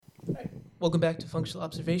Welcome back to Functional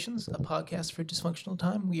Observations, a podcast for dysfunctional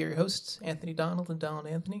time. We are your hosts, Anthony Donald and Donald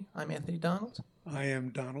Anthony. I'm Anthony Donald. I am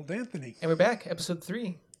Donald Anthony. And we're back, episode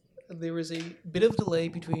 3. There was a bit of delay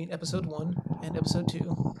between episode 1 and episode 2,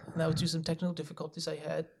 and that was due to some technical difficulties I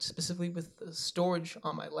had, specifically with the storage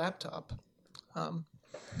on my laptop. We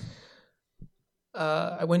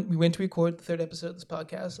went to record the third episode of this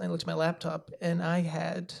podcast, and I looked at my laptop, and I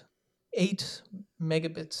had 8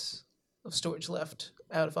 megabits of storage left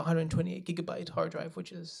out of a 128 gigabyte hard drive,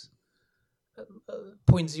 which is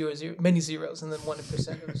 0.00, many zeros, and then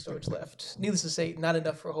 1% of the storage left. Needless to say, not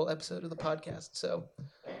enough for a whole episode of the podcast. So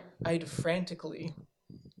I had to frantically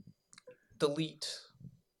delete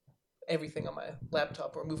everything on my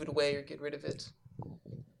laptop or move it away or get rid of it.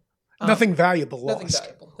 Nothing valuable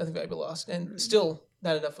lost. Nothing valuable lost. And still,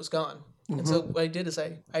 not enough was gone. Mm-hmm. And so what I did is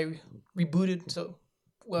I rebooted. So,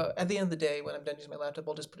 well, at the end of the day, when I'm done using my laptop,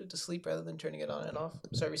 I'll just put it to sleep rather than turning it on and off.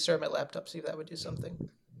 So I restarted my laptop, see if that would do something.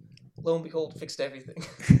 Lo and behold, fixed everything.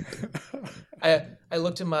 I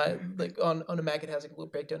looked at my, on a Mac, it has a little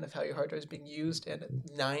breakdown of how your hard drive is being used, and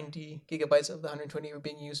 90 gigabytes of the 120 were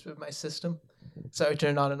being used with my system. So I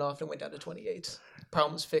turned it on and off and went down to 28.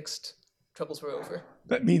 Problem was fixed. Troubles were over.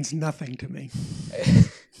 That means nothing to me.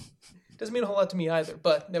 Doesn't mean a whole lot to me either,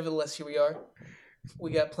 but nevertheless, here we are.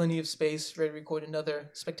 We got plenty of space ready to record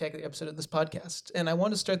another spectacular episode of this podcast. And I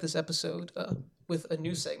want to start this episode with a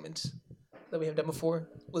new segment that we haven't done before,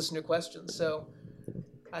 listener questions. So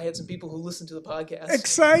I had some people who listened to the podcast.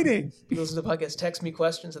 Exciting! People who listened to the podcast text me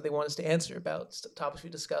questions that they want us to answer about topics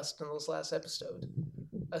we discussed in this last episode,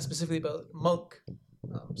 specifically about Monk.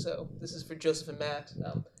 So this is for Joseph and Matt.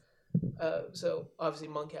 So obviously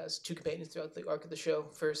Monk has 2 companions throughout the arc of the show.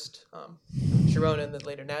 First, Sharona, and then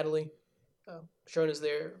later Natalie. Sharona's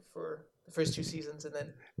there for the first 2 seasons, and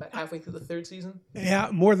then about halfway through the 3rd season. Yeah,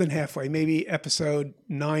 more than halfway. Maybe episode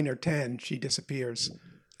 9 or 10, she disappears.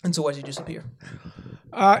 And so why did she disappear?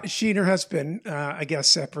 She and her husband, I guess,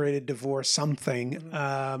 separated, divorced, something,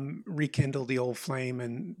 rekindled the old flame,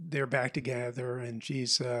 and they're back together, and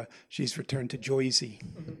she's returned to Joyzy.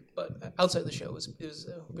 Mm-hmm. But outside the show, it was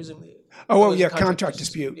presumably... contract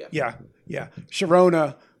dispute. Yeah.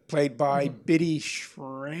 Sharona, played by Biddy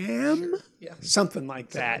Schramm, something like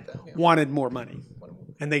that, wanted more money.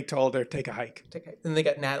 And they told her, take a hike. Then they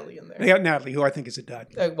got Natalie in there. They got Natalie, who I think is a dud.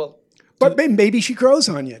 But maybe she grows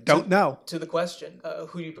on you. Don't know. To the question,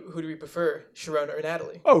 who do we prefer, Sharona or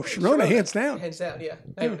Natalie? Oh, Sharona, hands down. Hands down, yeah.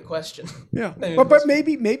 Not even a question. Yeah, but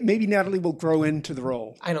maybe Natalie will grow into the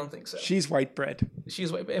role. I don't think so. She's white bread.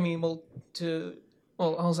 She's white. I mean, hold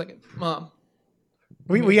on a second, Mom.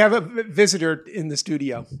 We have a visitor in the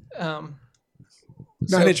studio.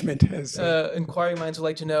 Management has... inquiring minds would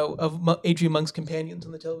like to know, of Adrian Monk's companions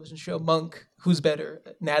on the television show Monk, who's better,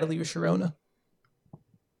 Natalie or Sharona?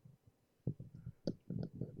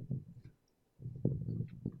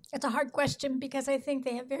 It's a hard question because I think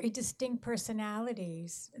they have very distinct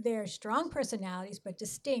personalities. They're strong personalities, but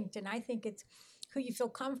distinct, and I think it's who you feel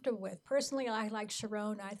comfortable with. Personally, I like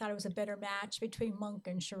Sharona. I thought it was a better match between Monk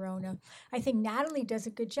and Sharona. I think Natalie does a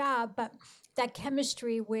good job, but that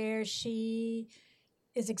chemistry where she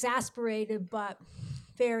is exasperated but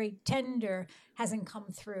very tender hasn't come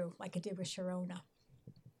through like it did with Sharona.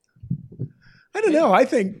 I don't know. I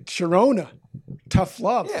think Sharona, tough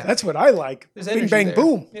love. Yeah. That's what I like. Bing, bang, there.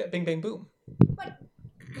 Boom. Yeah, bing, bang, boom. But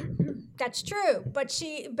that's true. But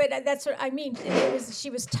that's what I mean. She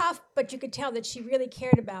was tough, but you could tell that she really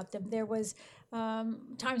cared about them. There was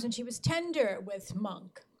times when she was tender with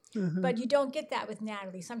Monk. Mm-hmm. But you don't get that with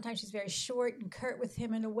Natalie. Sometimes she's very short and curt with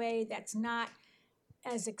him in a way that's not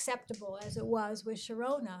as acceptable as it was with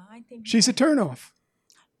Sharona. I think she's a turnoff.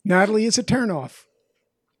 Natalie is a turnoff.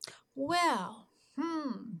 Well,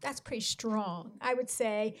 that's pretty strong, I would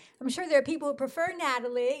say. I'm sure there are people who prefer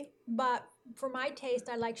Natalie, but for my taste,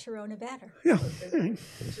 I like Sharona better. Yeah. To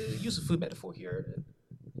use a food metaphor here,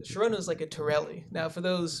 Sharona is like a Torelli. Now, for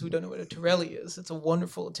those who don't know what a Torelli is, it's a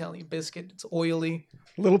wonderful Italian biscuit. It's oily.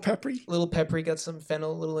 A little peppery. Got some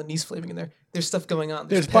fennel, a little anise flavoring in there. There's stuff going on.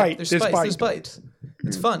 There's bite. There's spice. There's bite.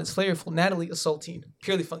 It's fun. It's flavorful. Natalie is saltine.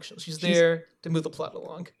 Purely functional. She's there to move the plot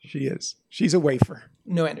along. She is. She's a wafer.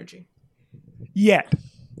 No energy. Yet.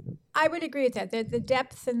 I would agree with that. The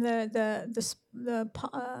depth and the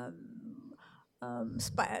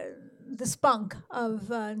spunk of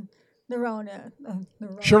Sharona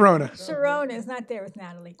is not there with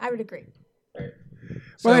Natalie. I would agree. Right.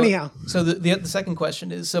 Well, anyhow. So the second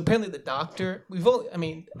question is, so apparently the doctor,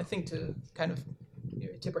 I think to kind of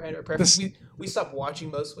tip our hand to our preference, we stopped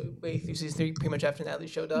watching most way through season 3 pretty much after Natalie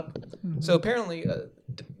showed up. Mm-hmm. So apparently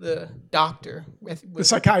the doctor, The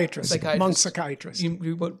psychiatrist, Psychiatrist. monk psychiatrist.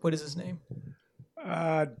 what is his name?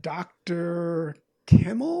 Dr.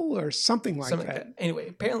 Kimmel or something like that. Anyway,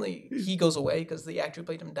 apparently he goes away because the actor who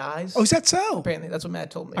played him dies. Oh, is that so? Apparently, that's what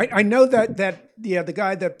Matt told me. I know that the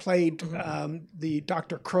guy that played the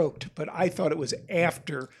doctor croaked, but I thought it was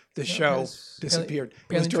after the show disappeared.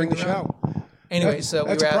 It was during the show. Anyway, so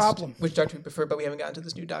we that's were a asked problem. which doctor we prefer, but we haven't gotten to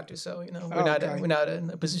this new doctor, so we're not in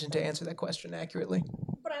a position to answer that question accurately.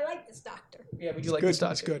 But I like this doctor. Yeah, we do like good. this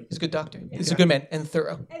doctor. It's good. He's a good doctor. He's a good man and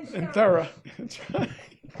thorough. And thorough. That's right.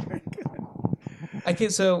 Very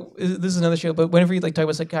good. So this is another show, but whenever you talk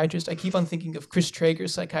about psychiatrists, I keep on thinking of Chris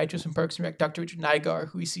Traeger's psychiatrist from Parks and Rec, Dr. Richard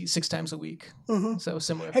Nygaard, who we see 6 times a week. So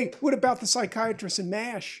similar. Hey, what about the psychiatrist in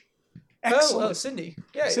MASH? Excellent. Oh, Sydney.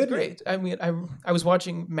 Yeah, Sydney. Great. I mean, I was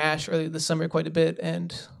watching MASH earlier this summer quite a bit,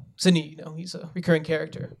 and Sydney, he's a recurring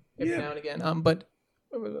character every now and again. But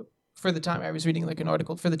for the time, I was reading an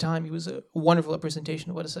article. For the time, he was a wonderful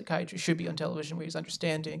representation of what a psychiatrist should be on television, where he's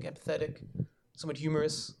understanding, empathetic, somewhat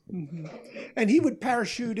humorous. And he would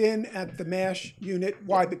parachute in at the MASH unit.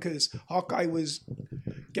 Why? Because Hawkeye was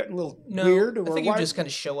getting a little weird? Or I think why? you just kind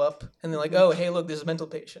of show up and they're like, oh, hey, look, there's a mental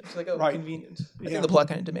patient. It's like, oh, convenient. I think the plot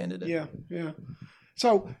kind of demanded it. Yeah.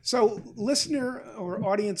 So listener or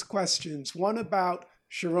audience questions. One about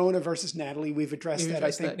Sharona versus Natalie. We've addressed that,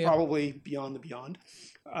 I think, probably beyond the beyond.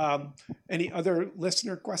 Any other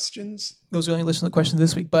listener questions? Those are the only listener questions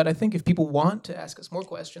this week, but I think if people want to ask us more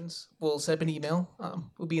questions, we'll set up an email.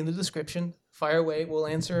 We'll be in the description. Fire away. We'll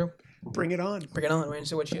answer. Bring it on. We'll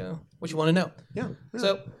answer what you want to know. Yeah.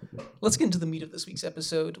 So let's get into the meat of this week's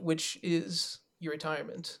episode, which is your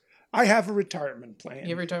retirement. I have a retirement plan. You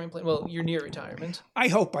have a retirement plan? Well, you're near retirement. I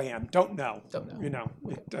hope I am. Don't know.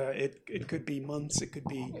 It could be months. It could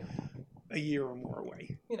be a year or more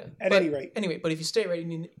away. At any rate. Anyway, but if you stay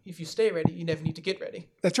ready, you never need to get ready.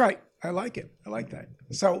 That's right. I like it. I like that.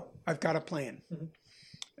 So I've got a plan,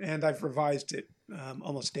 and I've revised it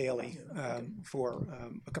almost daily for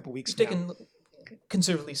a couple weeks now. Taken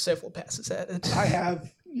conservatively several passes at it. I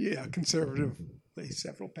have, conservatively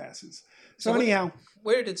several passes. So anyhow,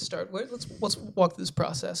 where did it start? Let's walk through this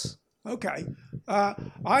process. Okay.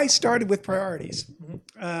 I started with priorities,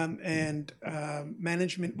 and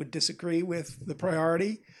management would disagree with the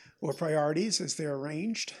priority or priorities as they're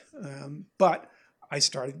arranged, but I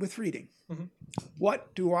started with reading.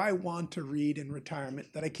 What do I want to read in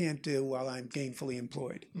retirement that I can't do while I'm gainfully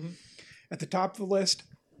employed? At the top of the list,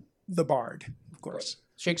 The Bard, of course.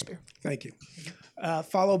 Shakespeare. Thank you.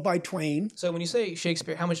 Followed by Twain. So when you say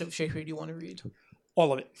Shakespeare, how much of Shakespeare do you want to read?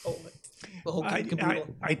 All of it. All of it. The whole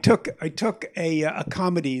caboodle. I took a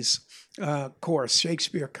comedies course,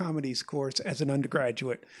 Shakespeare comedies course as an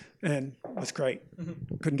undergraduate, and it was great.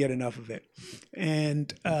 Couldn't get enough of it.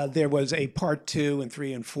 And there was a part 2 and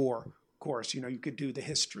 3 and 4 course. You could do the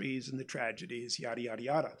histories and the tragedies, yada, yada,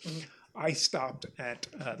 yada. I stopped at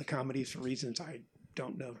the comedies for reasons I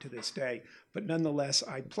don't know to this day. But nonetheless,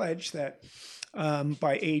 I pledged that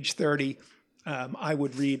by age 30, I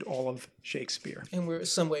would read all of Shakespeare. And we're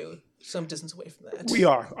some distance away from that. We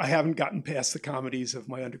are. I haven't gotten past the comedies of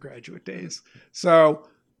my undergraduate days. So,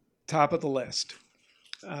 top of the list.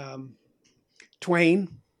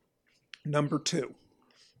 Twain, number 2.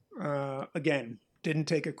 Again, didn't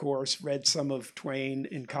take a course, read some of Twain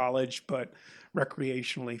in college, but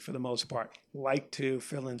recreationally for the most part. Like to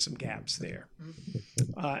fill in some gaps there.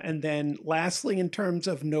 And then lastly, in terms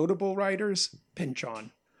of notable writers,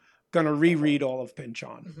 Pynchon. Going to reread all of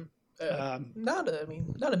Pynchon. Not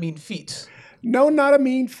a mean feat. No, not a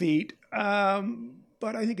mean feat,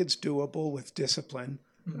 but I think it's doable with discipline.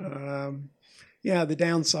 The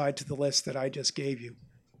downside to the list that I just gave you,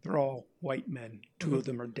 they're all white men. 2 of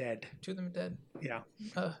them are dead. 2 of them are dead. Yeah.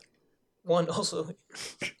 One also.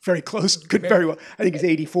 Very close. Could very well. I think he's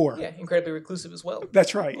 84. Yeah, incredibly reclusive as well.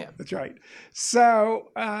 That's right. Yeah. That's right.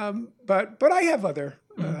 So, but I have other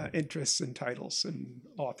interests and titles and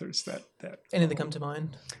authors that. Any that come to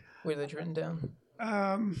mind? Where they've written down?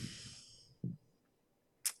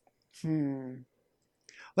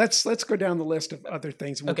 Let's go down the list of other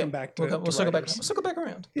things, and we'll come back to. We'll circle back. We'll circle back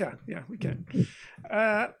around. Yeah, we can.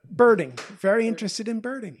 Birding. Very interested in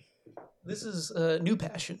birding. This is a new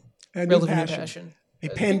passion. A new passion. A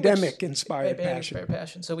pandemic-inspired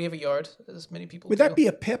passion. So we have a yard, as many people Would do. that be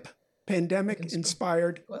a PIP?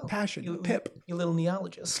 Pandemic-inspired passion. PIP. You little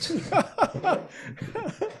neologist.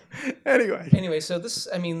 Anyway, so this,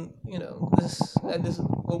 this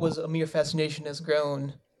what was a mere fascination has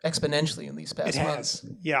grown exponentially in these past months.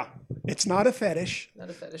 Yeah. It's not a fetish.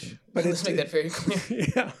 But let's make that very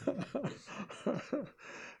clear.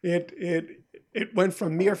 Yeah. It went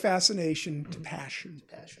from mere fascination to passion.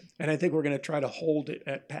 Passion. And I think we're going to try to hold it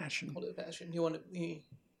at passion. Hold it at passion. You want to...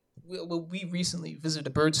 we recently visited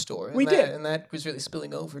a bird store. And We did. And that was really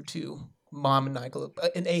spilling over to Mom and Michael,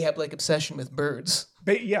 an Ahab-like obsession with birds.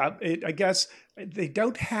 But yeah, I guess they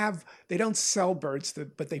don't sell birds,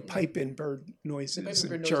 but they pipe in bird noises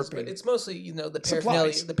and chirping. But it's mostly, the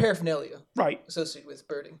Supplies. paraphernalia Right, associated with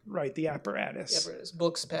birding. right, the apparatus. Apparatus,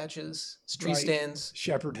 books, patches, tree Right. stands,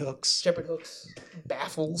 Shepherd hooks. shepherd hooks,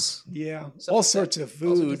 baffles, Yeah, stuff all like sorts that. of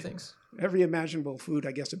All sorts food. of things. Every imaginable food,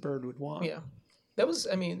 I guess, a bird would want. Yeah. That was,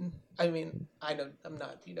 I know I'm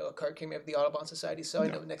not, a card carrier of the Audubon Society, so I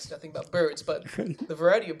know next to nothing about birds, but the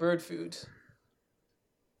variety of bird food,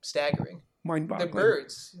 staggering. Mind-boggling. They're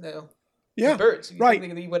birds, Yeah, They're birds. You right. think they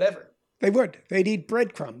can eat whatever. They would. They'd eat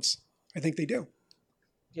breadcrumbs. I think they do. Do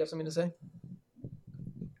you have something to say?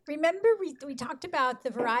 Remember, we talked about the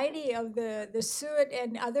variety of the suet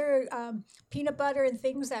and other peanut butter and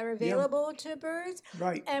things that are available to birds.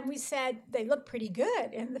 Right. And we said they look pretty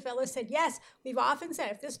good. And the fellow said, yes, we've often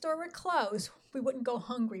said if this store were closed, we wouldn't go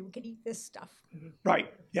hungry. We could eat this stuff.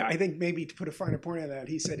 Right. Yeah, I think maybe to put a finer point on that,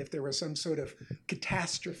 he said if there was some sort of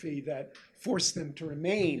catastrophe that forced them to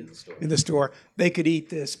remain in the store, they could eat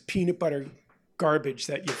this peanut butter garbage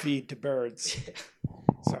that you feed to birds.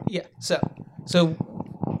 So. Yeah. So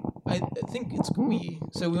I think we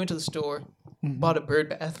went to the store, bought a bird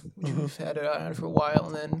bath, which we've had around for a while,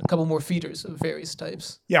 and then a couple more feeders of various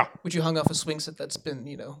types. Yeah. Which you hung off a swing set that's been,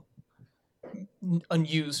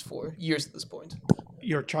 unused for years at this point.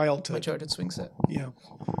 Your childhood. My childhood swing set. Yeah.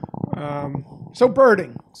 So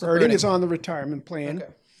birding. birding. Is on the retirement plan.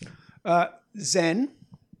 Okay.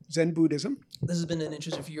 Zen Buddhism, This has been an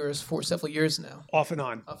interest of yours for several years now, off and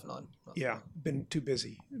on. off and on. Yeah, been too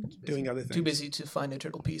busy doing other things. Too busy to find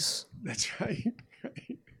eternal peace. That's right.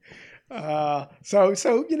 So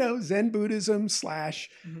Zen Buddhism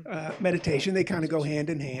 / meditation, they kind of go hand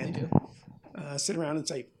in hand. Sit around and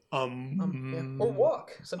say, Yeah. Or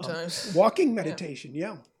walk sometimes. Walking meditation,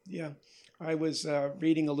 yeah. I was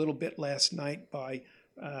reading a little bit last night by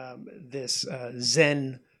this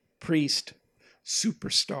Zen priest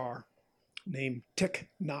superstar named Thich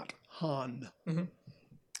Nhat Hanh.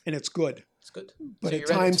 And it's good. It's good. But So at you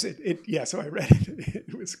read times so I read it.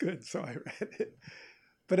 It was good, so I read it.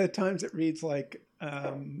 But at times it reads like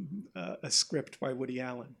a script by Woody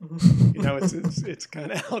Allen. It's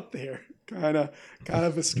kind of out there, kind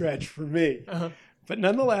of a stretch for me. But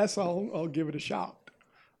nonetheless, I'll give it a shot.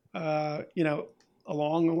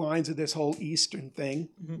 Along the lines of this whole Eastern thing,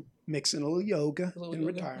 mixing a little yoga in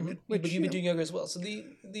retirement. But you've been doing yoga as well. So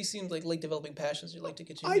these seem like late developing passions you'd like to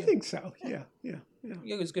continue. I think so. Yeah.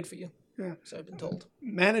 Yoga's good for you. Yeah. So I've been told.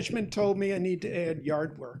 Management told me I need to add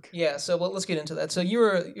yard work. Yeah, so let's get into that. So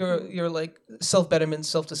you're like self-betterment,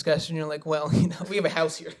 self-discussion. You're like, well, we have a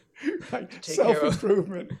house here. Right. Take care of.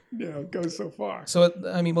 Self-improvement, goes so far. So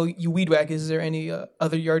you weed whack. Is there any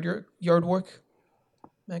other yard work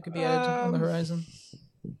that could be added on the horizon?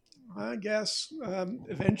 I guess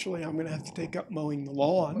eventually I'm going to have to take up mowing the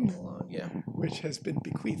lawn, Yeah, which has been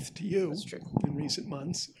bequeathed to you that's true. in recent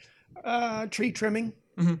months. Tree trimming,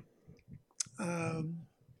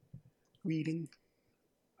 weeding.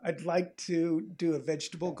 I'd like to do a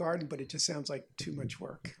vegetable garden, but it just sounds like too much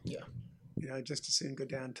work. Yeah. Just as soon go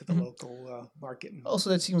down to the local market. Also,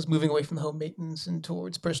 that seems moving away from the home maintenance and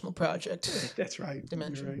towards personal project. That's right.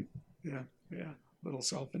 Dimension. You're right. Yeah. A little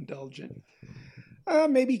self-indulgent.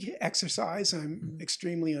 Maybe exercise. I'm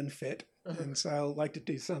extremely unfit, and so I'd like to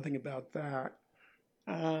do something about that.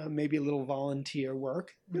 Maybe a little volunteer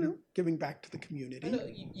work, giving back to the community.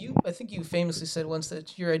 I think you famously said once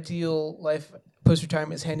that your ideal life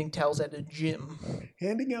post-retirement is handing towels at a gym.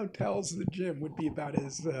 Handing out towels at the gym would be about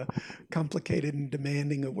as complicated and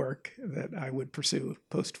demanding a work that I would pursue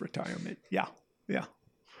post-retirement. Yeah.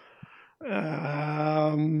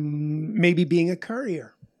 Maybe being a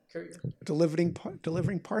courier. Delivering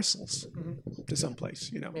parcels to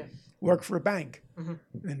someplace, work for a bank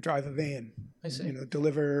and drive a van. I see.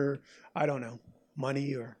 Deliver, I don't know,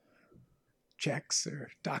 money or checks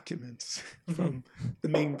or documents from the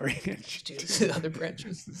main branch to the other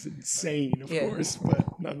branches. This is insane, of course,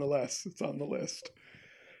 but nonetheless, it's on the list.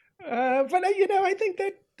 But I think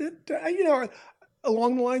that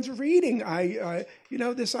along the lines of reading,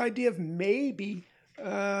 this idea of maybe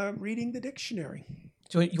reading the dictionary.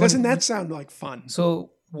 So Doesn't that sound like fun?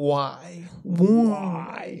 So why?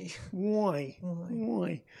 Why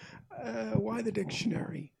the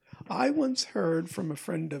dictionary? I once heard from a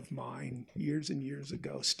friend of mine years and years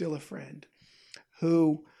ago, still a friend,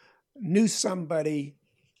 who knew somebody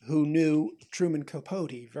who knew Truman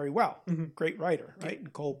Capote very well. Great writer, right? In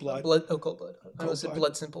Cold Blood. Cold Blood. I almost said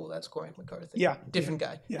Blood Simple. That's Cormac McCarthy. Yeah. Different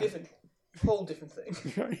guy. Yeah. Different. Whole different thing.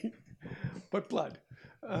 Right. But blood.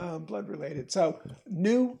 Blood related. So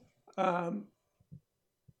knew Capote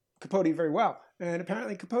very well. And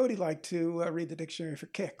apparently Capote liked to read the dictionary for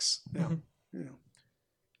kicks. On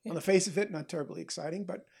the face of it, not terribly exciting,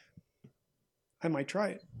 but I might try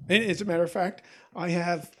it. And as a matter of fact, I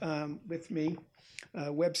have with me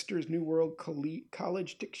Webster's New World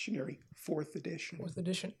College Dictionary, 4th edition. 4th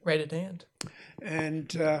edition, right at hand.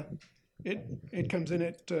 And it comes in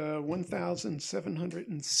at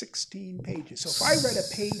 1,716 pages. So if I read a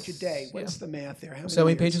page a day, what's the math there? How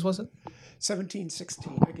many pages was it?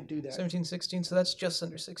 1716. I could do that. 1716. So that's just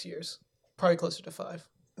under 6 years. Probably closer to 5.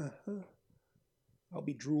 I'll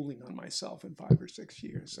be drooling on myself in 5 or 6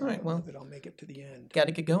 years. So all right, well, that I'll make it to the end. Got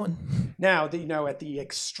to get going. Now, at the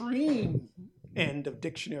extreme end of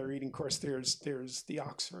dictionary reading, of course, there's the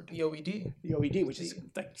Oxford. The OED. The OED, which is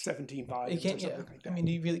like 17 volumes or something like that. I mean,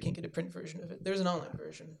 you really can't get a print version of it. There's an online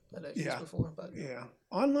version that I've used before. But yeah.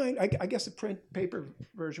 Online, I guess a paper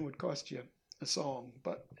version would cost you a song,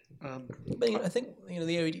 but... I think, the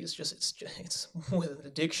OED is just, it's more than a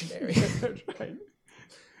dictionary. Right.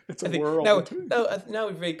 It's a world. Now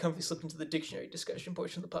we've very comfortably slipped into the dictionary discussion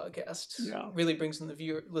portion of the podcast. Yeah. Really brings in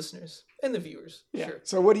the listeners and the viewers. Yeah. Sure.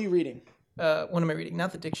 So what are you reading? What am I reading?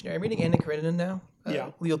 Not the dictionary. I'm reading Anna Karenina now.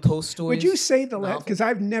 Leo Tolstoy. Would you say the last? Because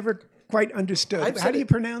I've never quite understood. How do you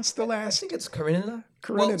pronounce the last? I think it's Karenina.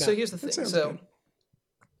 Karenina. Well, so here's the thing. So,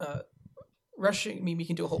 good. Russian. I mean, we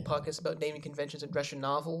can do a whole podcast about naming conventions in Russian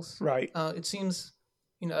novels. Right. It seems.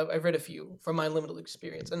 I've read a few from my limited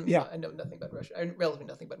experience, and I know nothing about Russia. I know relatively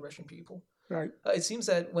nothing about Russian people. Right. It seems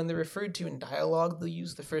that when they're referred to in dialogue, they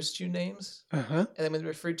use the first two names, and then when they're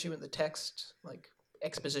referred to in the text, like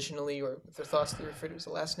expositionally or with their thoughts, they refer to as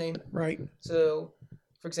the last name. Right. So,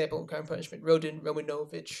 for example, in Crime and Punishment, Rodin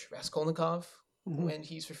Romanovich Raskolnikov, when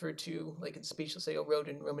he's referred to, like in speech, they'll say, "Oh,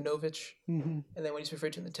 Rodin Romanovich," and then when he's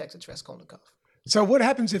referred to in the text, it's Raskolnikov. So, what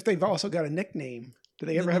happens if they've also got a nickname? Do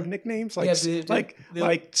they ever have nicknames like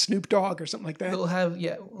like Snoop Dogg or something like that? They'll have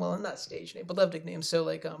not stage name, but they'll have nicknames. So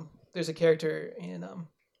like there's a character in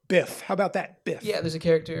Biff. How about that, Biff? Yeah, there's a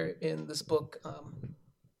character in this book.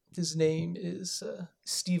 His name is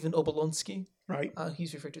Stephen Obolonsky. Right.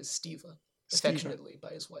 He's referred to as Steva affectionately by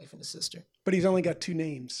his wife and his sister. But he's only got 2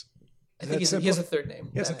 names. I think he has a third name.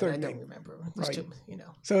 He has a third name. I don't remember. Right. Too,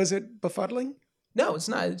 So is it befuddling? No, it's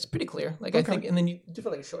not. It's pretty clear. Like I think, and then you do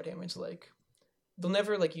like a shorthand. It's like they'll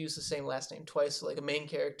never like use the same last name twice. So, like a main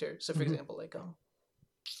character. So for example, like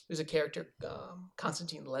there's a character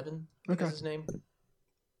Konstantin Levin. Is his name.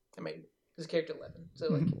 There's a character Levin. So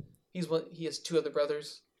like he has 2 other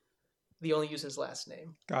brothers. They only use his last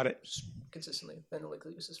name. Got it. Consistently. Then they'll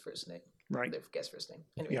likely use his first name. Right. They guess first name.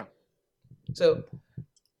 Anyway. Yeah. So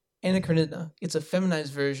Anna Karenina, it's a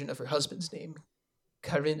feminized version of her husband's name,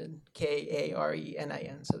 Karenin,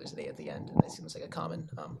 Karenin. So there's an A at the end, and that seems like a common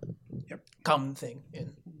thing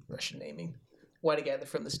in Russian naming. Why to gather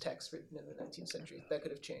from this text written in the 19th century that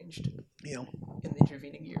could have changed in the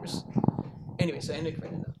intervening years. Anyway, so Anna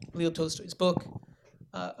Karenina, Leo Tolstoy's book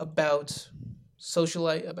about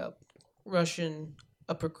about Russian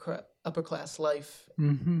upper class life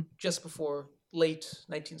just before late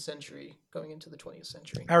 19th century, going into the 20th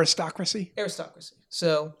century. Aristocracy.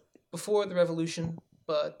 So before the revolution,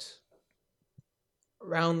 but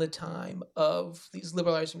around the time of these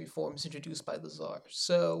liberalizing reforms introduced by the Tsar.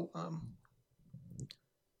 So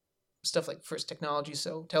stuff like first technology,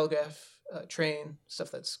 so telegraph, train,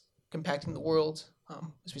 stuff that's compacting the world,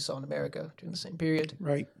 as we saw in America during the same period.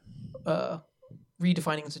 Right.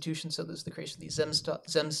 Redefining institutions, so there's the creation of these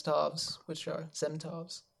zemstovs, which are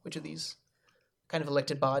these kind of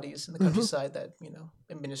elected bodies in the countryside that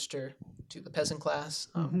administer to the peasant class.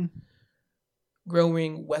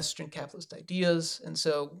 Growing Western capitalist ideas, and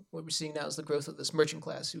so what we're seeing now is the growth of this merchant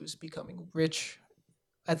class who is becoming rich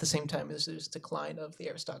at the same time as there's decline of the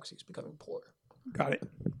aristocracy who's becoming poor. Got it.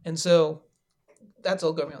 And so that's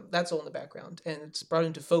all going on. That's all in the background, and it's brought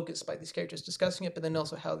into focus by these characters discussing it, but then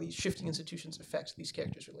also how these shifting institutions affect these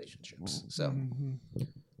characters' relationships. So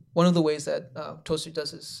one of the ways that Tolstoy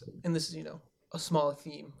does this, and this is a small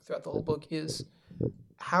theme throughout the whole book, is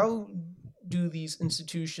how do these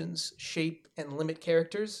institutions shape and limit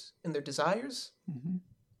characters in their desires?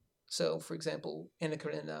 So, for example, Anna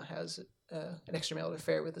Karenina has an extramarital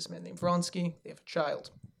affair with this man named Vronsky. They have a child.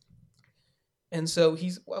 And so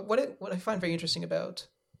what I find very interesting about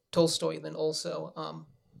Tolstoy and then also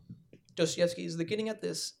Dostoevsky is they're getting at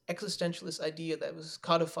this existentialist idea that was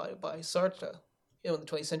codified by Sartre in the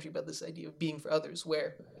 20th century about this idea of being for others,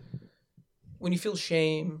 where when you feel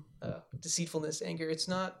shame, deceitfulness, anger, it's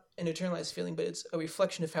not an internalized feeling, but it's a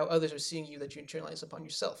reflection of how others are seeing you that you internalize upon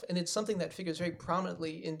yourself. And it's something that figures very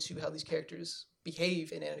prominently into how these characters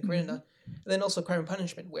behave in Anna Karenina. And then also Crime and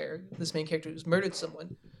Punishment, where this main character who's murdered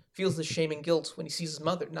someone feels the shame and guilt when he sees his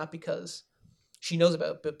mother, not because she knows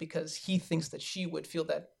about it, but because he thinks that she would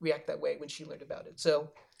react that way when she learned about it.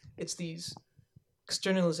 So it's these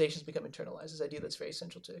externalizations become internalized, this idea that's very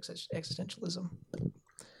essential to existentialism.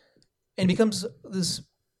 And becomes this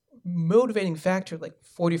motivating factor like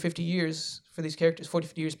 40 or 50 years for these characters, 40,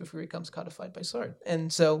 50 years before it becomes codified by Sartre.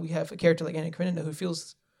 And so we have a character like Anna Karenina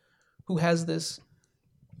who has this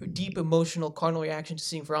deep emotional carnal reaction to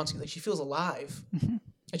seeing Vronsky. Like she feels alive, and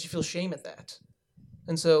she feels shame at that.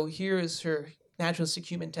 And so here is her naturalistic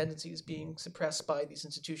human tendencies being suppressed by these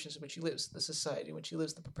institutions in which she lives, the society in which she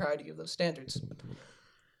lives, the propriety of those standards.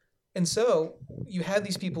 And so you have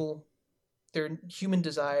these people, their human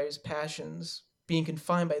desires, passions, being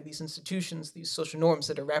confined by these institutions, these social norms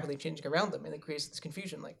that are rapidly changing around them, and it creates this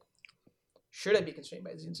confusion, like, should I be constrained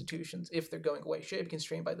by these institutions if they're going away? Should I be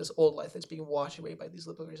constrained by this old life that's being washed away by these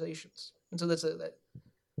liberalizations? And so that's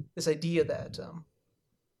this idea that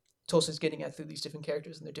Tolstoy's getting at through these different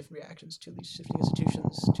characters and their different reactions to these shifting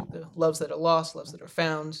institutions, to the loves that are lost, loves that are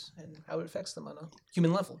found, and how it affects them on a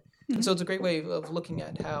human level. Mm-hmm. And so it's a great way of looking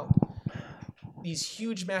at how these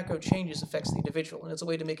huge macro changes affects the individual, and it's a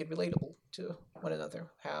way to make it relatable to one another.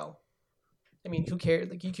 Who cares?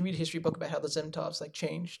 Like, you can read a history book about how the Zemtovs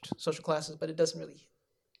changed social classes, but it doesn't really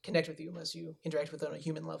connect with you unless you interact with it on a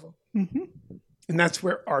human level. Mm-hmm. And that's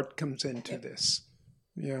where art comes into this.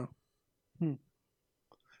 Yeah.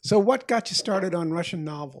 So what got you started on Russian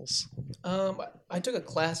novels? I took a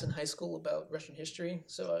class in high school about Russian history.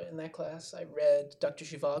 So in that class, I read Dr.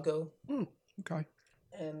 Zhivago. Okay.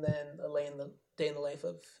 And then A Day in the Life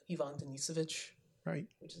of Ivan Denisovich. Right.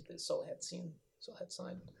 Which is the Solzhenitsyn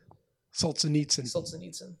sign.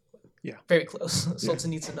 Solzhenitsyn. Yeah. Very close.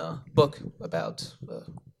 Solzhenitsyn book about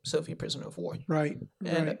Soviet prisoner of war. Right.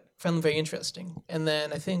 And I found them very interesting. And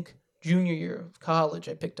then I think junior year of college,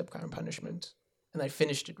 I picked up Crime and Punishment. And I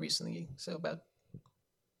finished it recently. So about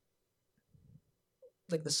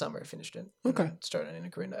the summer I finished it. Okay. Started on Anna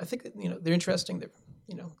Karenina. I think they're interesting. They're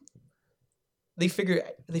they figured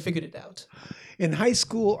it out. In high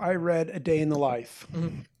school, I read A Day in the Life,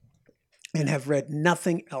 and have read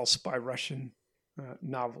nothing else by Russian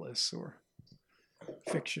novelists or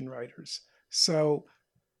fiction writers. So,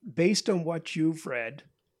 based on what you've read,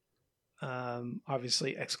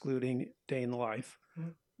 obviously excluding Day in the Life,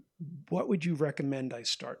 what would you recommend I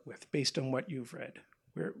start with, based on what you've read?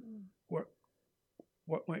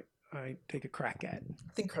 What might I take a crack at?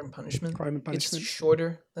 I think Crime and Punishment. Crime and Punishment. It's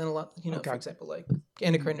shorter than a lot. Okay. For example,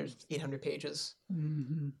 Anna Karenina is 800 pages.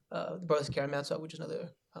 The Brothers Karamazov, which is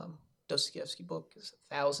another Dostoevsky book, is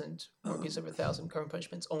 1,000. More pieces over 1,000. Crime and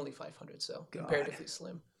Punishment's only 500, so comparatively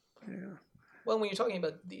slim. Yeah. Well, when you're talking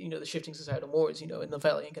about the shifting societal mores, a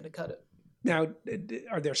novella ain't going to cut it. Now,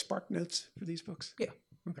 are there spark notes for these books? Yeah.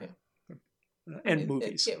 Okay. Yeah. And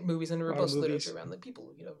movies. Movies and robust literature around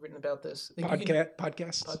people, written about this.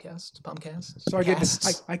 Podcasts. Podcasts. So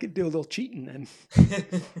I could do a little cheating then.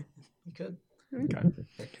 You could. Okay.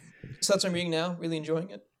 So that's what I'm reading now. Really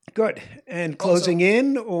enjoying it. Good. And closing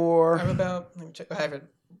in, or I'm about. Let me check. I have it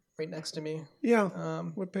right next to me. Yeah.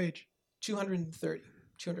 What page? 230,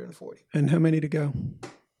 240. And how many to go?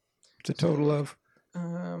 It's a total of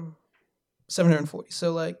 740.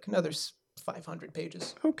 So another 500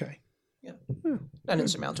 pages. Okay. Yeah. Not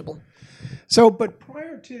insurmountable. So, but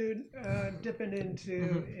prior to dipping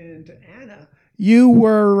into Anna, you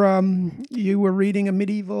were reading a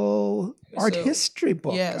medieval art history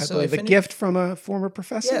book. Yeah, I believe, a gift from a former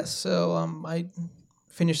professor. Yes. So I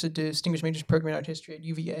finished the Distinguished Majors Program in Art History at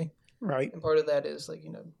UVA. Right. And part of that is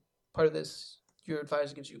part of this, your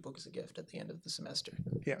advisor gives you a book as a gift at the end of the semester.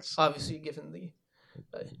 Yes. Obviously, given the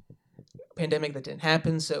pandemic, that didn't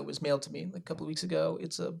happen, so it was mailed to me a couple of weeks ago.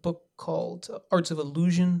 It's a book called Arts of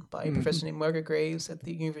Illusion by a professor named Margaret Graves at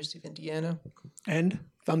the University of Indiana. And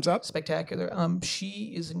thumbs up. Spectacular.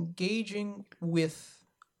 She is engaging with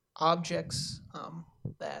objects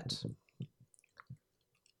that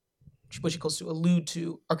what she calls to allude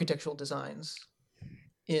to architectural designs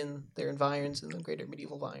in their environs, in the greater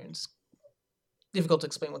medieval environs. Difficult to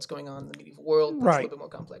explain what's going on in the medieval world. It's a little bit more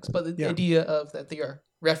complex. But the idea of that they are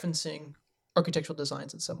referencing architectural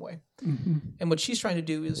designs in some way. And what she's trying to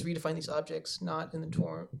do is redefine these objects not in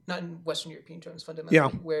Western European terms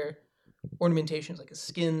fundamentally, where ornamentation is like a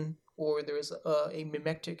skin, or there is a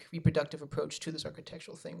mimetic reproductive approach to this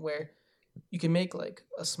architectural thing where you can make like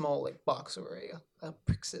a small like box or a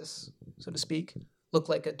praxis, so to speak, look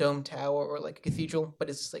like a dome tower or like a cathedral, but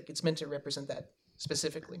it's meant to represent that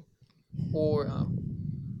specifically. Or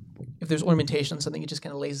if there's ornamentation on something, it just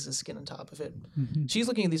kind of lays the skin on top of it. She's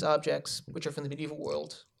looking at these objects, which are from the medieval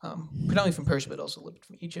world, predominantly from Persia, but also a little bit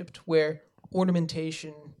from Egypt, where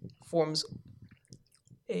ornamentation forms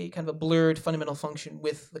a kind of a blurred fundamental function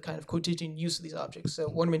with the kind of quotidian use of these objects. So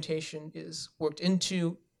ornamentation is worked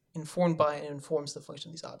into, informed by, and informs the function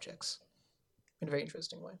of these objects in a very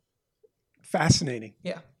interesting way. Fascinating.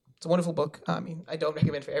 Yeah. It's a wonderful book. I mean, I don't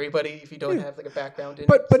recommend it for everybody if you don't have like a background in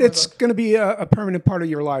But it's going to be a permanent part of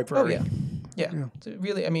your library. Oh, yeah. So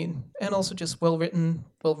really, I mean, and also just well written,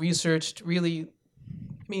 well researched. Really,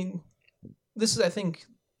 I mean, this is, I think,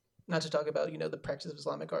 not to talk about the practice of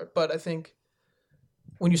Islamic art, but I think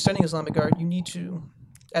when you're studying Islamic art, you need to,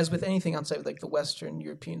 as with anything outside of like the Western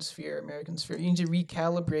European sphere, American sphere, you need to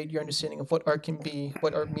recalibrate your understanding of what art can be,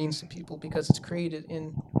 what art means to people, because it's created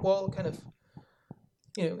in kind of.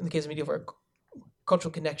 In the case of medieval art,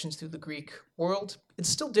 cultural connections through the Greek world, it's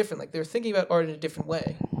still different. Like they're thinking about art in a different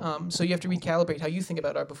way. So you have to recalibrate how you think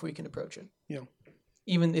about art before you can approach it. Yeah.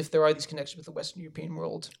 Even if there are these connections with the Western European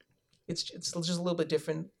world, it's still just a little bit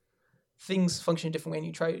different. Things function a different way, and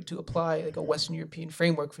you try to apply like a Western European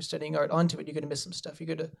framework for studying art onto it, you're going to miss some stuff.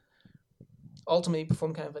 You're going to ultimately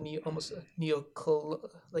perform kind of almost a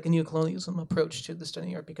neocolonialism approach to the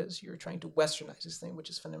studying art because you're trying to Westernize this thing, which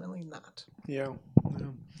is fundamentally not. Yeah.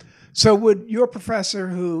 So would your professor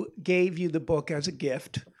who gave you the book as a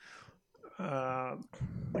gift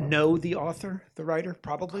know the author, the writer?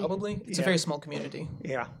 Probably. It's a very small community.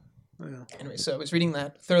 Yeah. Anyway, so I was reading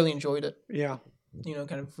that, thoroughly enjoyed it. Yeah.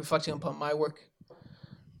 Kind of reflecting upon my work,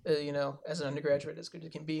 as an undergraduate, as good as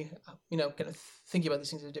it can be, kind of thinking about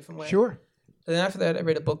these things in a different way. Sure. And then after that, I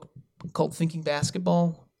read a book called Thinking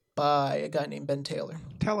Basketball by a guy named Ben Taylor.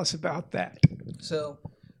 Tell us about that. So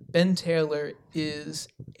Ben Taylor is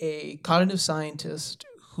a cognitive scientist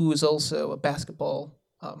who is also a basketball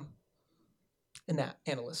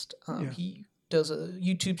analyst. He does a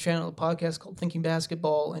YouTube channel, a podcast called Thinking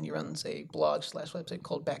Basketball, and he runs a blog / website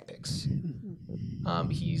called Backpicks.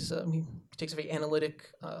 He takes a very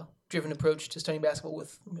analytic, driven approach to studying basketball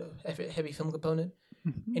with a heavy film component.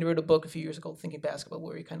 And he wrote a book a few years ago, Thinking Basketball,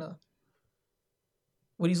 where he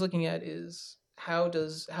what he's looking at is how do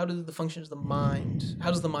the functions of the mind, how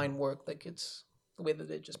does the mind work? Like it's the way that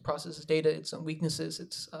it just processes data, its own weaknesses,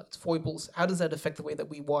 its foibles. How does that affect the way that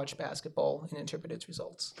we watch basketball and interpret its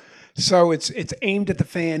results? So it's aimed at the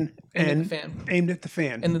fan Aimed at the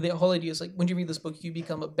fan. And the whole idea is like when you read this book, you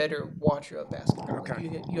become a better watcher of basketball. Okay.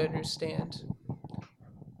 Like you understand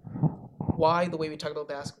why the way we talk about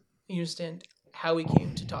basketball. You understand how we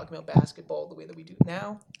came to talking about basketball the way that we do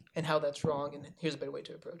now, and how that's wrong, and here's a better way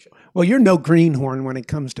to approach it. Well, you're no greenhorn when it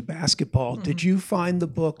comes to basketball. Mm-hmm. Did you find the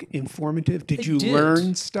book informative? Did you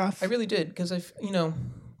learn stuff? I really did, because I love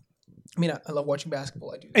watching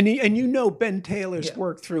basketball. I do. And Ben Taylor's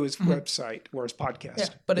work through his website or his podcast. Yeah,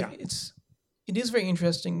 but it is very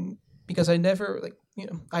interesting because I never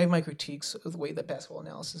I have my critiques of the way that basketball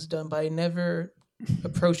analysis is done, but I never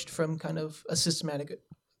approached from kind of a systematic.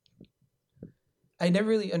 I never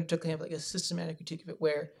really undertook kind of like a systematic critique of it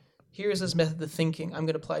where here's this method of thinking I'm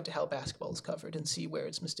going to apply it to how basketball is covered and see where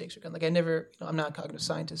its mistakes are done. Like I never, I'm not a cognitive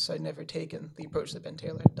scientist, so I'd never taken the approach that Ben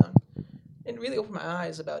Taylor had done. And it really opened my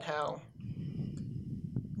eyes about how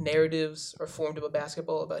narratives are formed about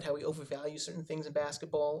basketball, about how we overvalue certain things in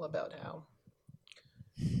basketball, about how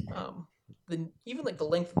even like the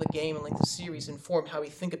length of the game and length of the series inform how we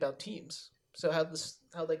think about teams. So how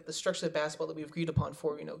the structure of basketball that we've agreed upon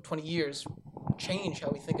for 20 years change how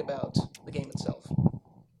we think about the game itself.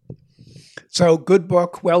 So good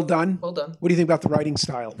book, well done. Well done. What do you think about the writing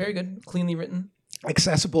style? Very good, cleanly written.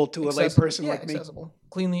 Accessible to a layperson like me. Accessible,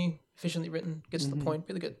 cleanly, efficiently written, gets to the point.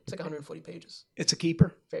 Really good. It's like 140 pages. It's a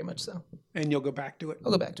keeper. Very much so. And you'll go back to it.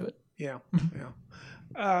 I'll go back to it. Yeah,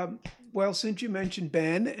 yeah. Well, since you mentioned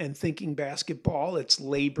Ben and Thinking Basketball, it's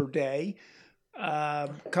Labor Day. A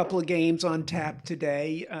couple of games on tap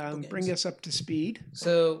today. Bring us up to speed.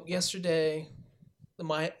 So yesterday, the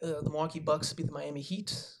Milwaukee Bucks beat the Miami Heat.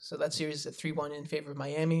 So that series is at 3-1 in favor of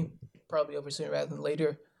Miami. Probably over sooner rather than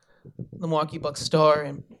later. The Milwaukee Bucks star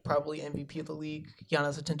and probably MVP of the league,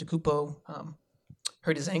 Giannis Antetokounmpo,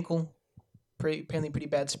 hurt his ankle. Apparently pretty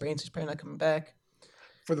bad sprain, so he's probably not coming back.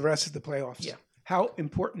 For the rest of the playoffs? Yeah. How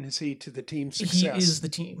important is he to the team's success? He is the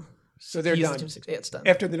team. So they're done. Yeah, it's done.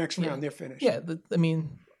 After the next round, they're finished. Yeah,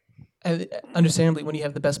 understandably, when you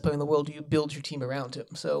have the best player in the world, you build your team around him.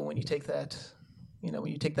 So when you take that,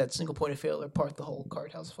 single point of failure apart, the whole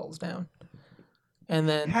card house falls down. And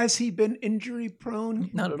then Has he been injury prone?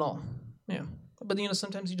 not at all. Yeah. But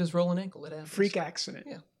sometimes you just roll an ankle. It happens. Freak accident.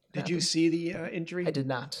 Yeah. Did you see the injury? I did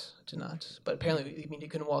not. But apparently, he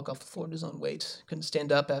couldn't walk off the floor in his own weight. Couldn't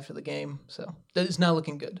stand up after the game. So that is not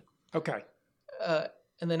looking good. Okay.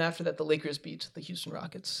 And then after that, the Lakers beat the Houston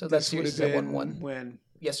Rockets. So that series is at 1-1. When?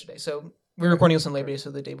 Yesterday. So we're recording this on Labor Day,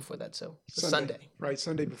 so the day before that. So Sunday. Right,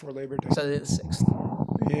 Sunday before Labor Day. Sunday the 6th.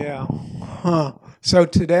 Yeah. Huh. So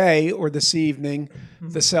today or this evening,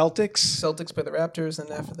 the Celtics. Celtics play the Raptors, and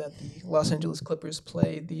after that, the Los Angeles Clippers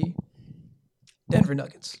play the Denver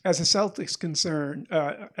Nuggets. As a Celtics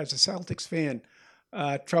fan,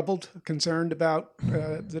 troubled, concerned about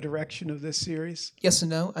the direction of this series? Yes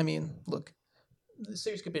and no. I mean, look, the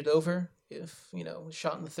series could be over if, a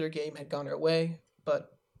shot in the third game had gone our way,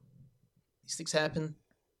 but these things happen.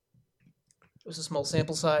 It was a small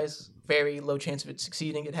sample size, very low chance of it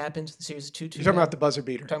succeeding. It happened. The series is 2-2. You're talking about the buzzer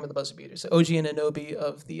beater. Talking about the buzzer beater. So OG Anunoby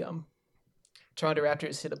of the Toronto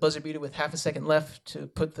Raptors hit a buzzer beater with half a second left to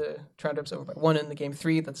put the Toronto Raptors over by 1 in the game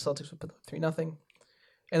 3. That the Celtics would put 3-0.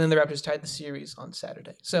 And then the Raptors tied the series on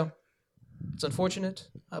Saturday. So it's unfortunate,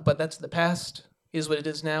 but that's the past. It is what it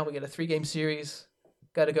is now. We get a 3-game series.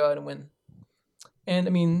 Got to go out and win. And,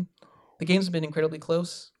 the games have been incredibly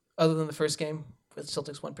close, other than the first game. The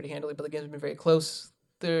Celtics won pretty handily, but the games have been very close.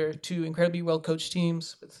 They're two incredibly well-coached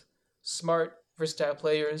teams with smart, versatile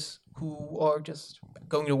players who are just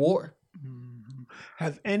going to war.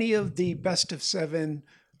 Have any of the best of 7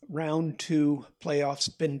 round 2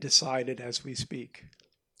 playoffs been decided as we speak?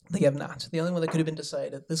 They have not. The only one that could have been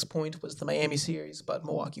decided at this point was the Miami series, but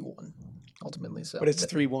Milwaukee won ultimately. So, but it's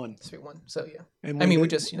 3-1. 3-1. So yeah. And we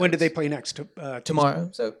just when do they play next? Tomorrow.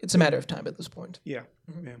 So it's a matter of time at this point. Yeah.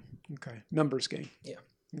 Yeah. Okay. Numbers game. Yeah.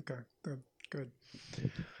 Okay. Good.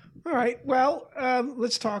 All right. Well,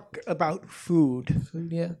 let's talk about food.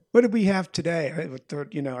 Food, yeah. What did we have today?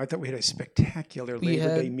 I thought we had a spectacular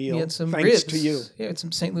Labor Day meal. We had some thanks ribs. to you. Yeah, it's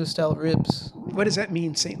some St. Louis style ribs. What does that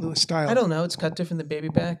mean, St. Louis style? I don't know. It's cut different than baby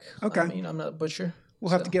back. Okay. I'm not a butcher.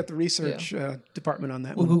 We'll have to get the research department on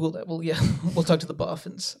that. We'll one. Google that. We'll talk to the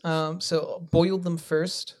Boffins. So boil them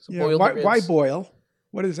first. So Yeah. boil the ribs. Why boil?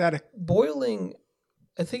 What is that? Boiling,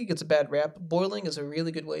 I think it gets a bad rap. Boiling is a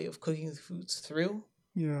really good way of cooking the foods through.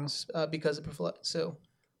 Yeah. Because it so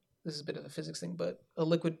this is a bit of a physics thing, but a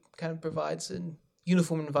liquid kind of provides an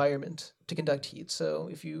uniform environment to conduct heat. So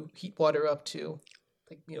if you heat water up to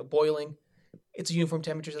boiling, it's a uniform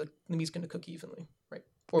temperature, so the meat's going to cook evenly, right?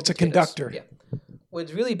 Or it's potatoes. a conductor. Yeah.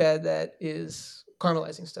 What's really bad that is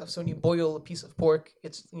caramelizing stuff. So when you boil a piece of pork,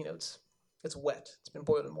 it's wet. It's been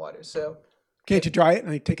boiled in water. So can't you dry it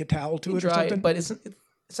and take a towel to it or something? But it's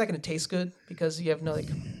not going to taste good because you have no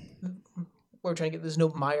what we're trying to get. There's no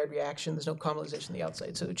Maillard reaction. There's no caramelization on the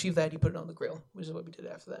outside. So to achieve that, you put it on the grill, which is what we did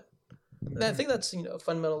after that. And I think that's a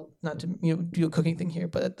fundamental, not to do a cooking thing here,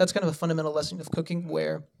 but that's kind of a fundamental lesson of cooking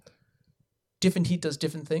where different heat does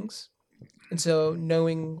different things, and so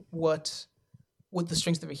knowing what the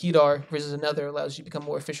strengths of a heat are versus another allows you to become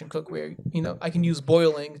more efficient cook. Where I can use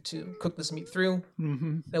boiling to cook this meat through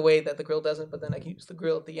in a way that the grill doesn't, but then I can use the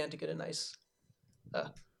grill at the end to get a nice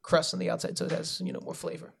crust on the outside, so it has more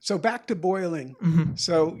flavor. So back to boiling. Mm-hmm.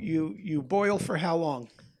 So you boil for how long?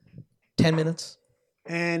 10 minutes.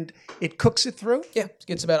 And it cooks it through? Yeah, it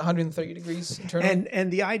gets about 130 degrees internally.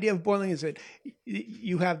 And the idea of boiling is that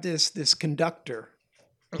you have this conductor,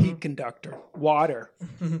 heat conductor, water,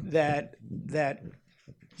 that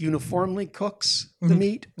uniformly cooks the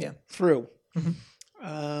meat through.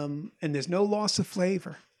 And there's no loss of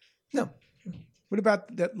flavor. No. What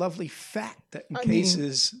about that lovely fat that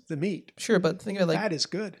encases the meat? Sure, but think about fat is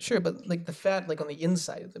good. Sure, but the fat on the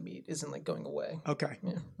inside of the meat isn't going away. Okay.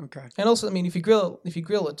 Yeah. Okay. And also, if you grill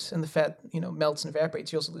it and the fat melts and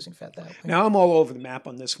evaporates, you're also losing fat that way. Now I'm all over the map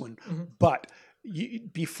on this one, but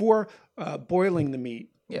before boiling the meat,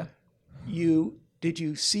 did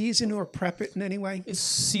you season or prep it in any way? It's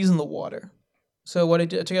season the water. So what I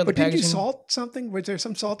did, I took out the packaging. Did you salt something? Was there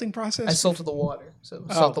some salting process? I salted the water. So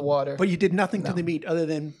salt the water. But you did nothing to the meat other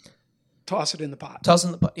than toss it in the pot. Toss it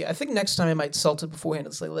in the pot. Yeah, I think next time I might salt it beforehand.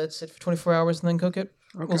 It's let it sit for 24 hours and then cook it.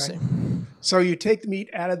 Okay. We'll see. So you take the meat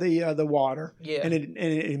out of the water, and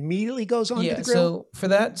it immediately goes onto the grill? So for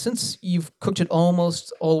that, since you've cooked it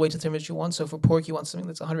almost all the way to the temperature you want, so for pork you want something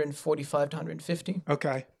that's 145 to 150.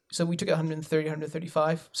 Okay. So we took it 130,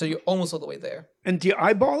 135. So you're almost all the way there. And do you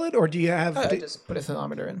eyeball it, or do you have? I just put a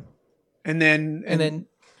thermometer in. And then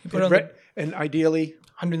you put it on and ideally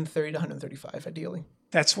 130 to 135, ideally.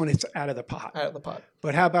 That's when it's out of the pot. Out of the pot.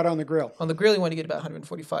 But how about on the grill? On the grill, you want to get about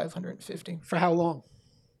 145, 150. For how long?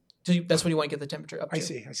 So that's when you want to get the temperature up to. I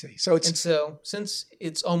see. So since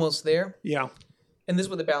it's almost there, and this is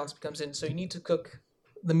where the balance comes in. So you need to cook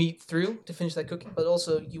the meat through to finish that cooking, but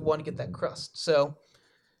also you want to get that crust. So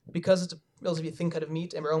because it's a relatively thin cut of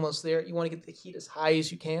meat and we're almost there, you want to get the heat as high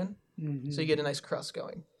as you can, so you get a nice crust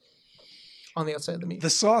going on the outside of the meat. The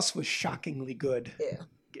sauce was shockingly good. Yeah.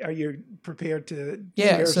 Are you prepared to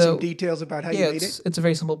Yeah, share so- some details about how you made it? It's a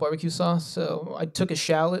very simple barbecue sauce. So I took a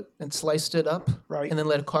shallot and sliced it up, Right. and then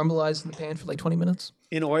let it caramelize in the pan for like 20 minutes.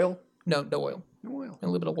 In oil? No oil. No oil. And a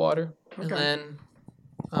little bit of water. Okay. And then,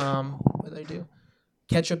 what did I do?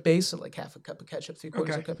 Ketchup base, so like half a cup of ketchup, 3/4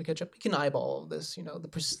 Okay. of a cup of ketchup. You can eyeball all of this.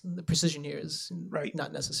 The precision here is Right.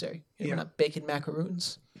 not necessary. Yeah. We're not baking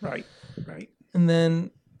macaroons. Right. Right. And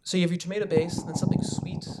then, so you have your tomato base, and then something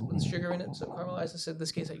sweet with sugar in it. So caramelized. So in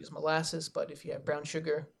this case, I use molasses, but if you have brown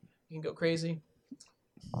sugar, you can go crazy.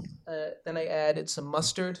 Then I added some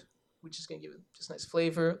mustard, which is going to give it just nice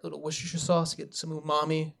flavor. A little Worcestershire sauce to get some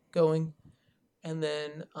umami going. And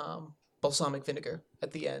then balsamic vinegar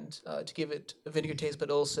at the end to give it a vinegar taste, but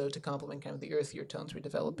also to complement kind of the earthier tones we're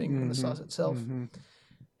developing in the sauce itself.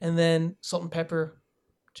 And then salt and pepper,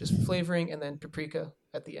 just for flavoring, and then paprika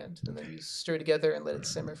at the end. And then you stir together and let it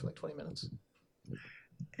simmer for like 20 minutes.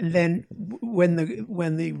 And then when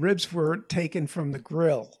the ribs were taken from the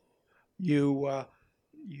grill, you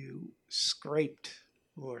scraped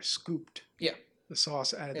or scooped Yeah. the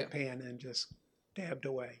sauce out of Yeah. the pan and just dabbed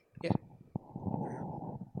away. Yeah.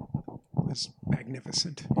 It was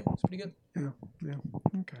magnificent. Yeah, it's pretty good. Yeah.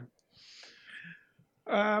 Okay.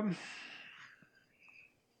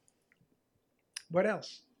 What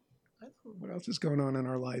else? What else is going on in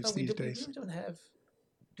our lives these days? We don't have.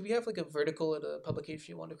 Do we have like a vertical at a publication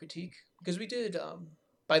you want to critique? Because we did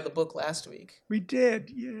by the book last week. We did,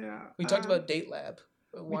 yeah. We talked about Date Lab.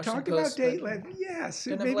 We talked about Date Lab, yes.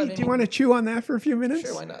 Don't have a Maybe lot of do you want to chew on that for a few minutes?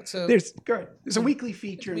 Sure, why not? So There's a weekly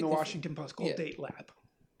feature in the weekly Washington Post called yeah. Date Lab.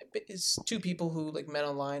 it's two people who like met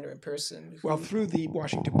online or in person. Well, through the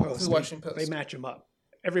Washington Post, Through the Washington Post. they match them up.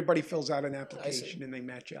 Everybody fills out an application and they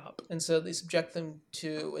match up. And so they subject them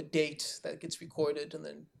to a date that gets recorded and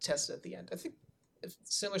then tested at the end. I think if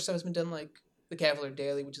similar stuff has been done, like the Cavalier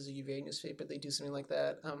Daily, which is a UVA newspaper. They do something like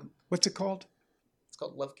that. What's it called? It's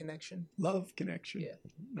called Love Connection. Love Connection. Yeah.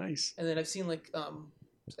 Nice. And then I've seen like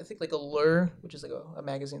I think like Allure, which is like a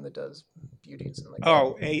magazine that does beauty and something like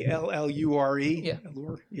that. Oh, Allure. Yeah.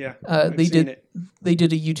 Allure. Yeah. They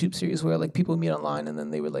did a YouTube series where like people meet online and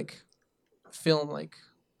then they would like film like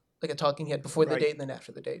a talking head before the Right. date and then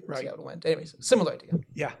after the date. Right. See how it went. Anyways, similar idea.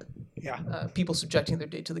 Yeah. Yeah. People subjecting their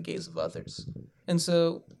date to the gaze of others. And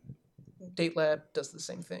so Date Lab does the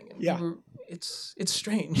same thing. And Yeah. It's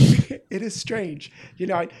strange. It is strange. You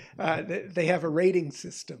know, they have a rating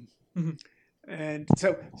system. Mhm. And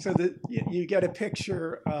so you get a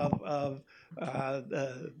picture of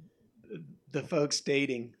the folks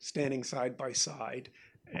dating, standing side by side,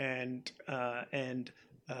 and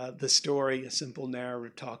the story, a simple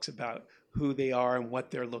narrative, talks about who they are and what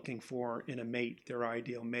they're looking for in a mate, their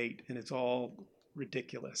ideal mate, and it's all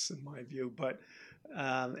ridiculous in my view. But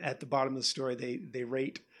at the bottom of the story, they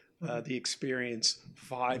rate the experience.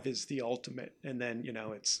 5 is the ultimate, and then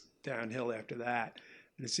it's downhill after that.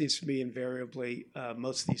 And it seems to me invariably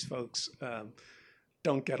most of these folks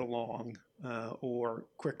don't get along or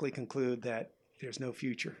quickly conclude that there's no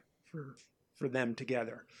future for them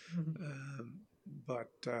together. Mm-hmm. But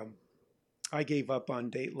I gave up on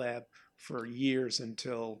Date Lab for years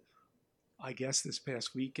until I guess this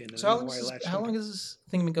past weekend. So how long has this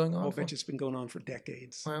thing been going on? I for? bet it's been going on for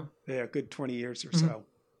decades. Wow. Yeah, a good 20 years or Mm-hmm.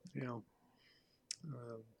 so.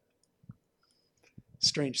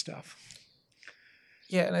 Strange stuff.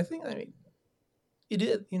 Yeah, and I mean, it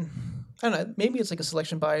is. I don't know. Maybe it's like a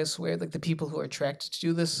selection bias where like the people who are attracted to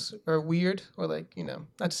do this are weird, or like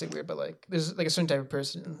not to say weird, but like there's like a certain type of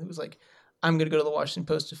person who's like, I'm gonna go to the Washington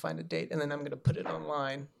Post to find a date, and then I'm gonna put it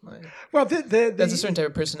online. Like, Well, that's a certain type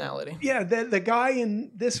of personality. Yeah, the guy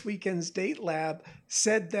in this weekend's Date Lab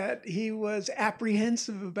said that he was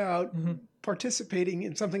apprehensive about participating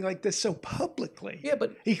in something like this so publicly. Yeah,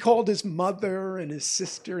 but He called his mother and his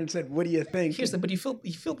sister and said, "What do you think?" here's the. But he filled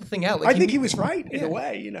the thing out. Like I think he was right in yeah. a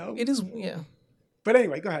way, It is. Yeah. But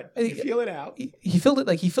anyway, go ahead. I think- You feel it out. He filled it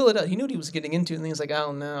out. He knew what he was getting into, and then he's like,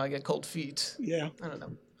 "Oh no, I get cold feet." Yeah, I don't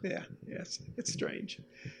know. yeah, yes. It's strange.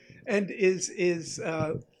 And is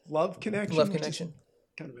Love Connection? Love which is Connection.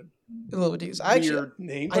 kind of A little bit. a I actually, weird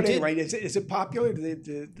name. I But did- anyway, is it popular? Do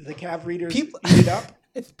the Cav readers People- eat it up?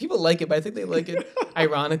 people like it, but I think they like it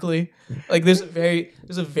ironically. Like there's a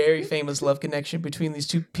very famous love connection between these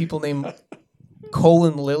two people named Cole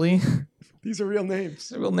and Lily. These are real names.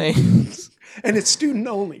 They're real names. And it's student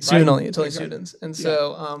only, right? Student only. It's only Okay. students. And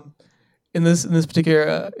so in this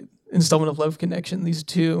particular installment of Love Connection. These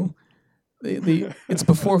two, it's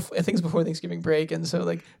before, I think it's before Thanksgiving break, and so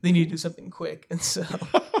like they need to do something quick, and so.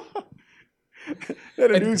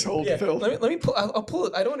 That a news hold, Yeah, Phil. let me pull. I'll pull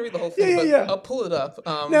it. I don't want to read the whole thing, but I'll pull it up.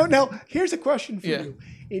 Now, here's a question for Yeah. you.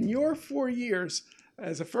 In your 4 years,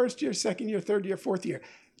 as a first year, second year, third year, fourth year,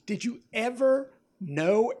 did you ever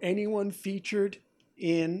know anyone featured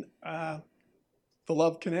in the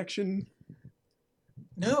Love Connection?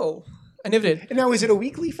 No, I never did. And now, is it a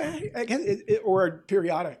weekly or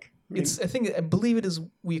periodic? I believe it is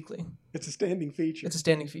weekly. It's a standing feature. It's a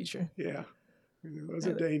standing feature. Yeah. Those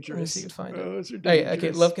are dangerous. Let me see if I can find it. Those are Oh, dangerous. yeah,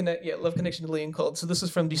 okay. Love Connection to Leon Cold. So this is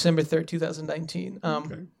from December 3rd, 2019.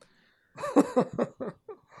 Okay.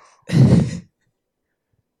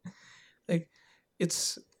 Like,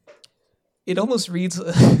 it almost reads.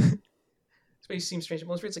 It seems strange. It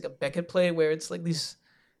almost reads like a Beckett play where it's like these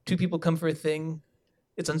two people come for a thing.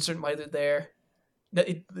 It's uncertain why they're there.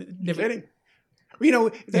 Kidding. You know,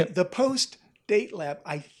 the post date lab.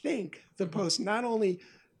 I think the post not only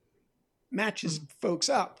matches folks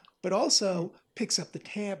up, but also picks up the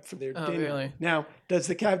tab for their dinner. Really? Now, does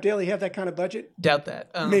the Cav Daily have that kind of budget? Doubt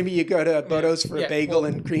that. Maybe you go to Bodo's for a bagel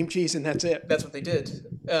and cream cheese, and that's it. That's what they did.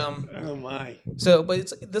 Oh my! So,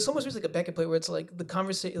 but this almost reads like a Beckett play where it's like the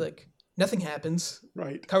conversation, like nothing happens.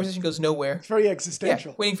 Right. The conversation goes nowhere. It's very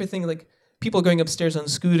existential. Yeah, waiting for things like people going upstairs on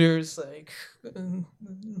scooters. Like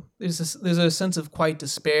there's a sense of quiet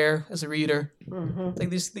despair as a reader.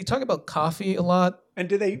 Like they talk about coffee a lot.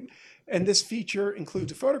 And this feature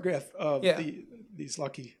includes a photograph of these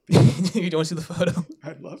lucky people. You don't want to see the photo?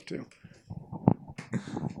 I'd love to.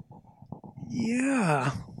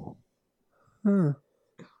 Yeah. Huh.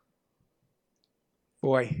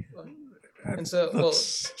 Boy. And so,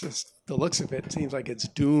 just the looks of it seems like it's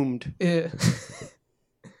doomed. Yeah.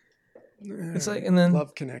 It's like, and then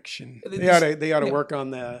Love Connection. They ought to work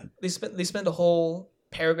on that. They spend a whole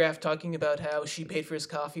paragraph talking about how she paid for his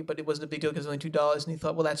coffee, but it wasn't a big deal because it was only $2, and he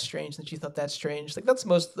thought, well, that's strange. And she thought that's strange. Like that's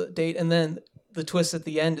most of the date, and then the twist at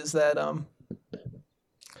the end is that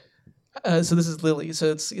so this is Lily.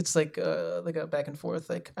 So it's like a back and forth.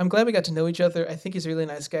 Like I'm glad we got to know each other. I think he's a really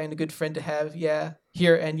nice guy and a good friend to have. Yeah,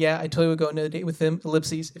 here and yeah, I totally would go on a date with him.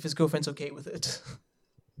 Ellipses if his girlfriend's okay with it.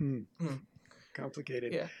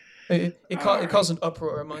 Complicated. Yeah. It caused an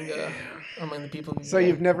uproar among the people. So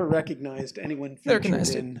you've never recognized anyone featured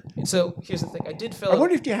in... So here's the thing. I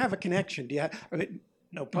wonder if you have a connection. Do you have...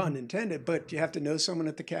 no pun intended, but do you have to know someone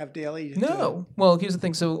at the Cav Daily? No. Well, here's the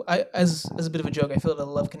thing. So I, as a bit of a joke, I filled out a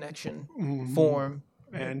Love Connection form.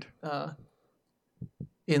 And?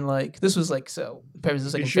 In like... This was like... So...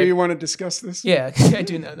 You sure you want to discuss this? Yeah, I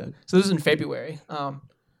do know. So this was in February.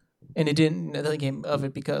 And it didn't, nothing came of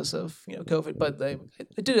it because of, COVID, but I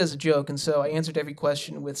did it as a joke, and so I answered every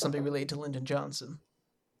question with something related to Lyndon Johnson.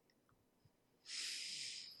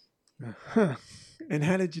 Huh. And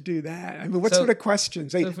how did you do that? I mean, what sort of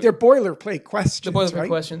questions? They're boilerplate questions, boilerplate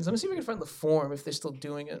questions. I'm going to see if I can find the form, if they're still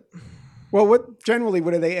doing it. Well, what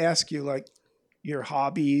do they ask you? Like your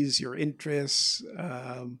hobbies, your interests,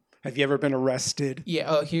 have you ever been arrested? Yeah.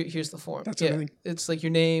 Oh, here's the form. That's everything. It's like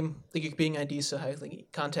your name, like your being ID, so how they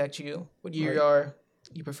contact you, what year you are,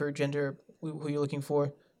 you prefer gender, who you're looking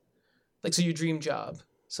for, like so your dream job.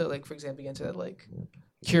 So like for example, you enter that like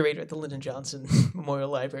curator at the Lyndon Johnson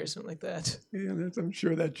Memorial Library, or something like that. Yeah, I'm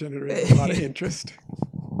sure that generates a lot of interest.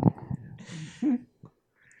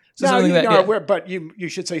 But you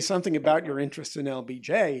should say something about your interest in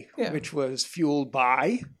LBJ, which was fueled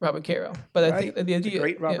by Robert Caro. But I think the idea, the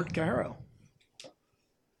great Robert Caro.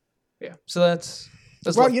 Yeah, so that's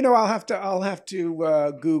well, I'll have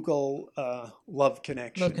to Google Love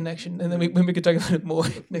Connection. Love Connection, and then we could talk about it more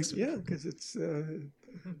next week. Yeah, because it's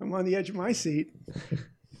I'm on the edge of my seat.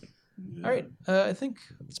 All right, I think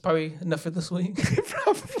it's probably enough for this week.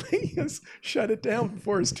 Probably. Yes. Shut it down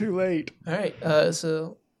before it's too late. All right,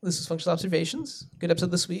 so. This is Functional Observations. Good episode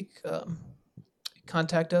this week.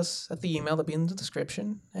 Contact us at the email that'll be in the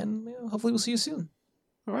description, and hopefully we'll see you soon.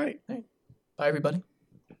 All right. Bye, everybody.